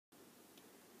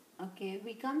Okay,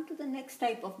 we come to the next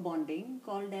type of bonding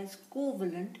called as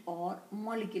covalent or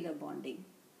molecular bonding.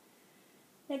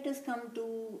 Let us come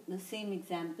to the same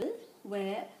example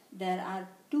where there are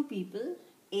two people,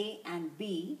 A and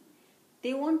B.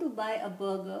 They want to buy a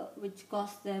burger which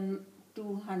costs them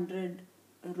 200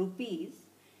 rupees.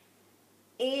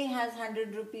 A has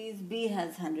 100 rupees, B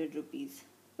has 100 rupees.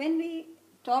 When we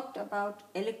talked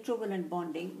about electrovalent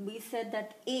bonding, we said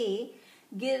that A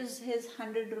gives his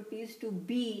 100 rupees to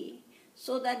B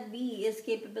so that B is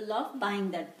capable of buying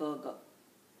that burger.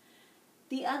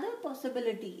 The other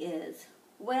possibility is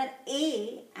where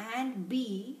A and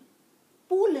B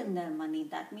pool in their money.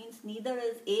 That means neither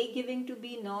is A giving to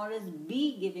B nor is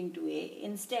B giving to A.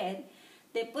 Instead,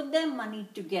 they put their money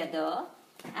together,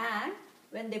 and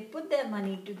when they put their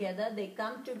money together, they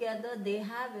come together, they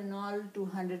have in all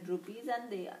 200 rupees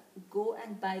and they go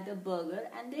and buy the burger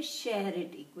and they share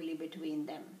it equally between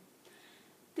them.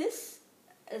 This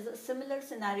is a similar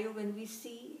scenario when we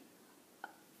see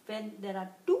when there are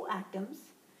two atoms,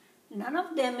 none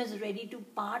of them is ready to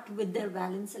part with their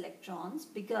valence electrons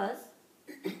because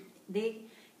they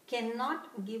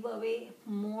cannot give away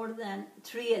more than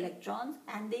 3 electrons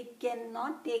and they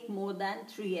cannot take more than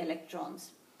 3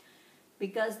 electrons,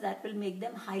 because that will make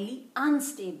them highly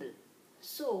unstable.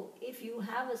 So, if you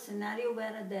have a scenario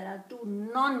where there are two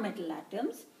non-metal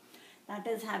atoms, that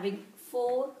is having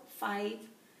 4, 5,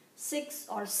 6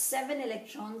 or 7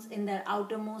 electrons in their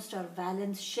outermost or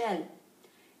valence shell,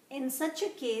 in such a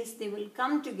case they will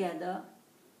come together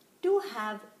to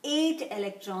have 8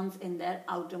 electrons in their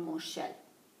outermost shell.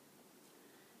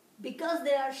 Because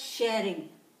they are sharing,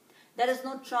 there is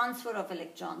no transfer of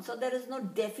electrons, so there is no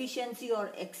deficiency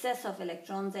or excess of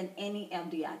electrons in any of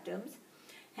the atoms.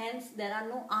 Hence, there are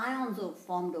no ions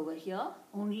formed over here,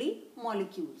 only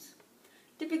molecules.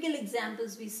 Typical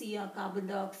examples we see are carbon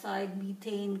dioxide,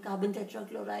 methane, carbon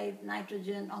tetrachloride,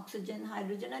 nitrogen, oxygen,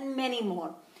 hydrogen, and many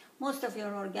more. Most of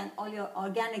all your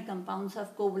organic compounds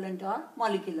have covalent or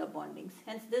molecular bondings.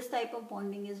 Hence, this type of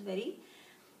bonding is very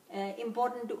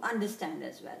important to understand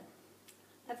as well.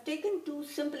 I've taken two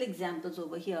simple examples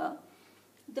over here.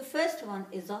 The first one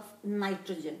is of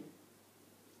nitrogen,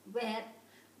 where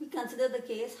we consider the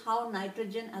case how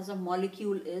nitrogen as a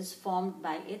molecule is formed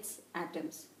by its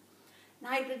atoms.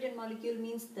 Nitrogen molecule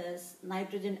means there's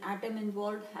nitrogen atom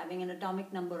involved having an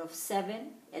atomic number of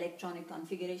 7, electronic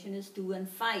configuration is 2 and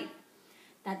 5.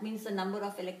 That means the number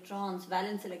of electrons,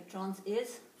 valence electrons,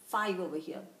 is 5 over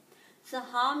here. So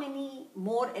how many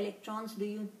more electrons do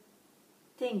you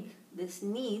think this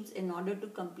needs in order to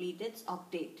complete its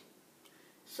octet?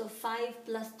 So 5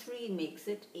 plus 3 makes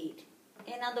it 8.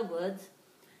 In other words,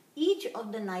 each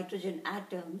of the nitrogen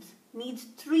atoms needs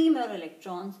 3 more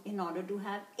electrons in order to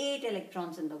have 8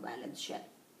 electrons in the valence shell.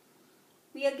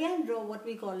 We again draw what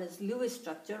we call as Lewis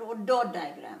structure or dot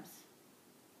diagrams.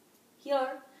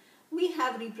 Here we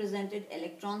have represented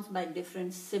electrons by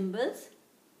different symbols.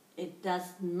 It does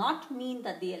not mean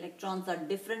that the electrons are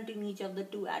different in each of the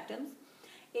two atoms.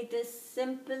 It is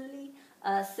simply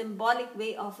a symbolic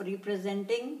way of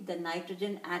representing the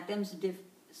nitrogen atoms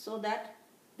so that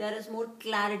there is more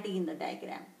clarity in the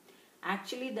diagram.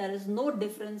 Actually, there is no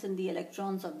difference in the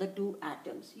electrons of the two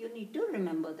atoms. You need to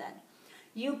remember that.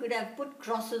 You could have put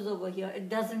crosses over here. It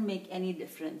doesn't make any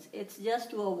difference. It's just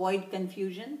to avoid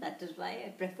confusion. That is why I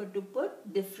prefer to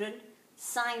put different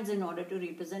signs in order to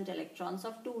represent electrons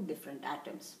of two different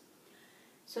atoms.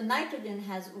 So nitrogen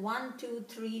has 1, 2,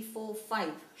 3, 4, 5,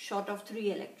 short of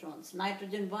 3 electrons.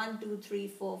 Nitrogen 1, 2, 3,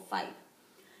 4, 5.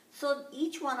 So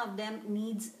each one of them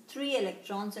needs 3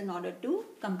 electrons in order to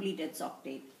complete its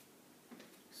octet.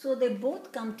 So they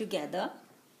both come together,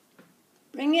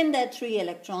 bring in their 3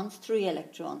 electrons, 3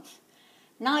 electrons.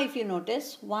 Now if you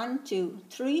notice, 1, 2,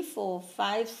 3, 4,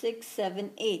 5, 6,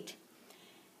 7, 8.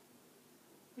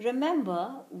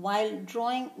 Remember, while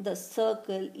drawing the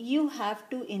circle, you have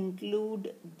to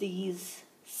include these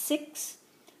 6,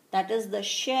 that is the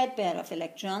shared pair of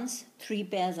electrons, 3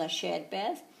 pairs are shared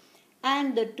pairs,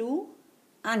 and the 2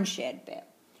 unshared pair.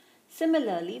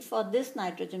 Similarly, for this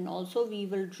nitrogen also, we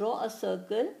will draw a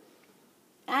circle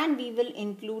and we will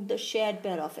include the shared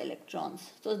pair of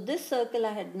electrons. So this circle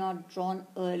I had not drawn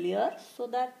earlier so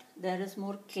that there is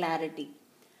more clarity.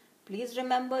 Please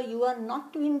remember, you are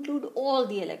not to include all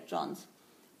the electrons.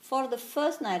 For the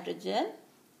first nitrogen,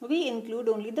 we include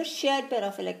only the shared pair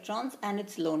of electrons and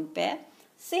its lone pair.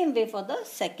 Same way for the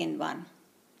second one.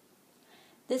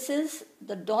 This is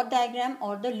the dot diagram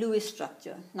or the Lewis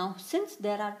structure. Now, since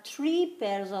there are 3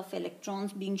 pairs of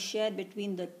electrons being shared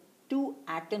between the 2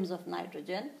 atoms of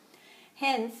nitrogen,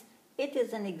 hence it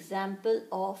is an example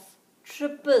of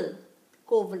triple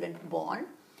covalent bond,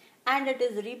 and it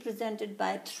is represented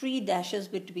by 3 dashes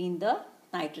between the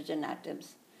nitrogen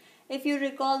atoms. If you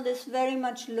recall, this very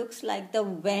much looks like the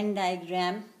Venn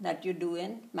diagram that you do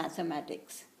in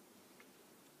mathematics.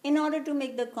 In order to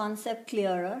make the concept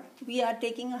clearer, we are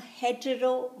taking a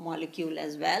hetero molecule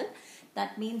as well.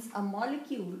 That means a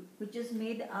molecule which is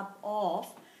made up of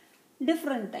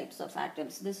different types of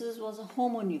atoms. This was a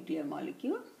homonuclear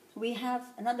molecule. We have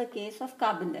another case of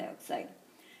carbon dioxide.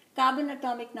 Carbon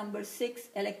atomic number 6,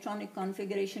 electronic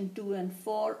configuration 2 and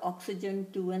 4, oxygen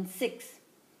 2 and 6.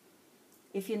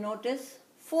 If you notice,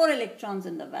 4 electrons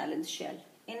in the valence shell.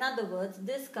 In other words,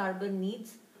 this carbon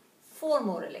needs 4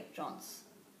 more electrons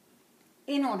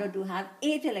in order to have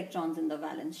 8 electrons in the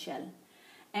valence shell.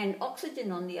 And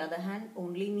oxygen, on the other hand,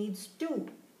 only needs 2.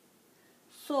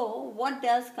 So, what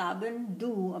does carbon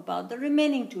do about the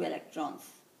remaining 2 electrons?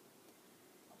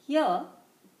 Here,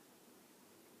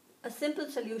 a simple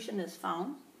solution is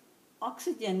found.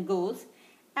 Oxygen goes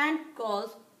and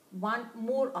calls one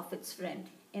more of its friend.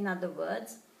 In other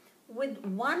words, with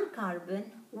one carbon,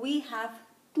 we have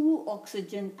 2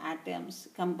 oxygen atoms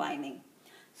combining.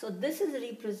 So this is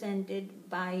represented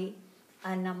by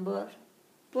a number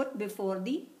put before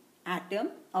the atom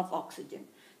of oxygen.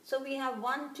 So we have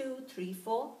 1, 2, 3,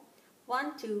 4,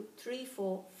 1, 2, 3,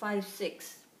 4, 5,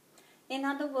 6. In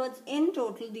other words, in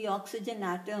total, the oxygen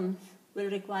atoms will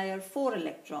require 4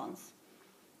 electrons.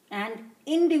 And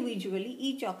individually,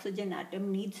 each oxygen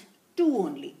atom needs 2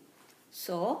 only.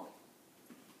 So,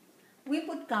 we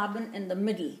put carbon in the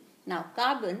middle. Now,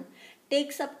 carbon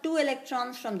takes up 2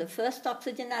 electrons from the first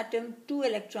oxygen atom, 2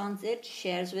 electrons it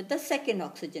shares with the second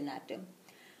oxygen atom.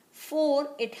 4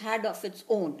 it had of its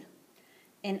own.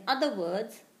 In other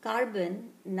words, carbon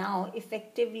now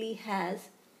effectively has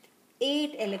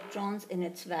 8 electrons in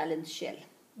its valence shell.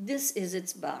 This is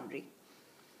its boundary.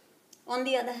 On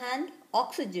the other hand,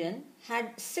 oxygen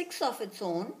had 6 of its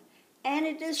own and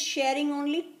it is sharing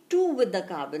only 2 with the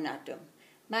carbon atom.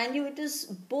 Mind you, it is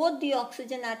both the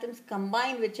oxygen atoms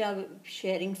combined which are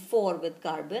sharing 4 with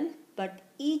carbon, but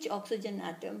each oxygen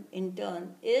atom in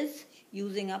turn is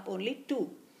using up only 2.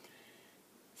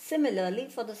 Similarly,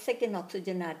 for the second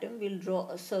oxygen atom, we'll draw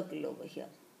a circle over here.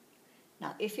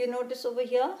 Now, if you notice over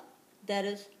here, there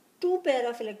is 2 pair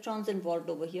of electrons involved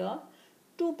over here,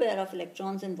 2 pair of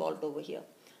electrons involved over here.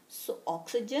 So,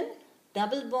 oxygen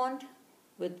double bond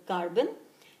with carbon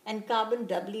and carbon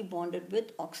doubly bonded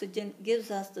with oxygen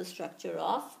gives us the structure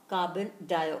of carbon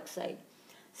dioxide.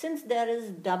 Since there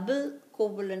is double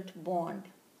covalent bond,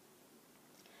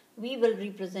 we will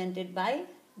represent it by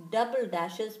double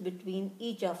dashes between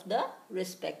each of the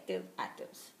respective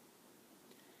atoms.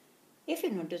 If you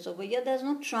notice over here, there is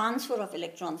no transfer of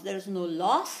electrons, there is no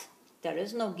loss, there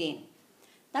is no gain.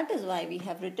 That is why we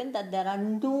have written that there are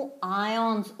no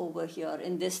ions over here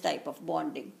in this type of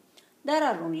bonding. There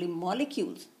are only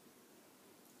molecules.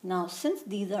 Now, since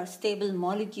these are stable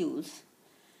molecules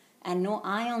and no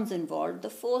ions involved, the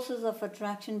forces of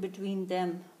attraction between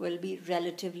them will be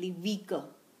relatively weaker.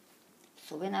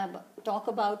 So, when I talk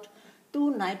about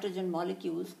 2 nitrogen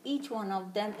molecules, each one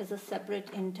of them is a separate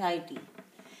entity.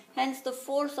 Hence, the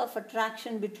force of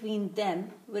attraction between them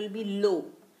will be low.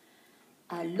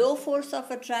 A low force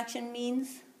of attraction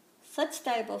means such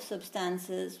type of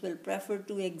substances will prefer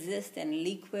to exist in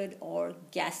liquid or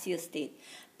gaseous state,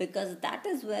 because that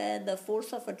is where the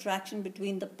force of attraction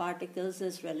between the particles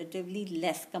is relatively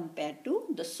less compared to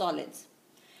the solids.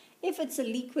 If it's a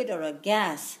liquid or a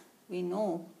gas, we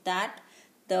know that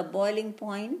the boiling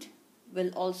point will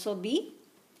also be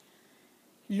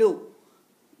low.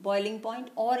 Boiling point,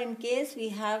 or in case we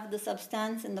have the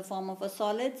substance in the form of a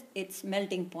solid, its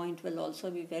melting point will also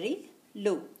be very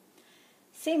low.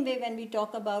 Same way when we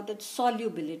talk about its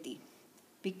solubility,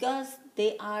 because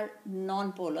they are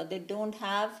non-polar, they don't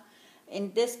have,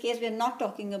 in this case we are not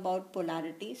talking about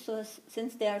polarity, so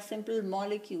since they are simple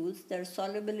molecules, their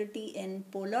solubility in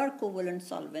polar covalent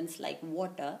solvents like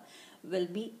water will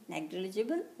be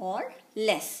negligible or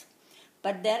less.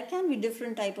 But there can be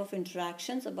different type of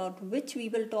interactions about which we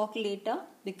will talk later,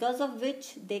 because of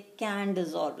which they can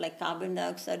dissolve, like carbon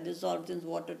dioxide dissolves in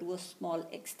water to a small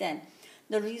extent.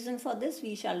 The reason for this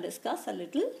we shall discuss a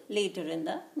little later in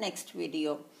the next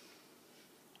video.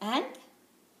 And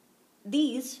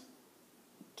these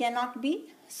cannot be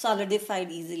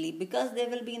solidified easily because they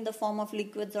will be in the form of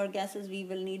liquids or gases. We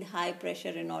will need high pressure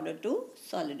in order to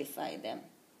solidify them.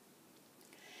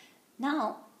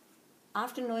 Now,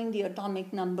 after knowing the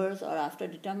atomic numbers or after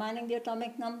determining the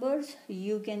atomic numbers,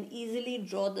 you can easily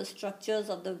draw the structures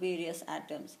of the various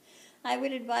atoms. I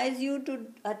will advise you to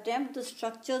attempt the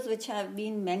structures which have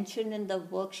been mentioned in the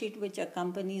worksheet which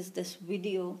accompanies this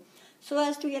video, so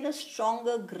as to get a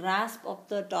stronger grasp of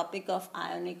the topic of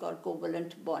ionic or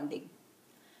covalent bonding.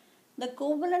 The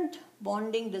covalent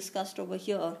bonding discussed over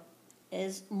here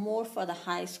is more for the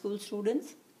high school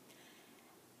students,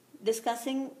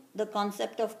 discussing the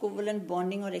concept of covalent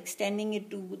bonding or extending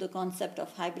it to the concept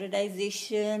of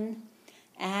hybridization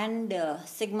and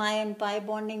sigma and pi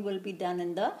bonding will be done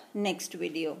in the next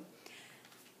video.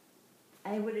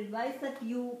 I would advise that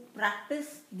you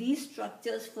practice these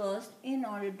structures first in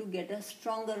order to get a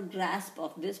stronger grasp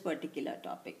of this particular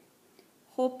topic.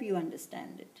 Hope you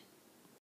understand it.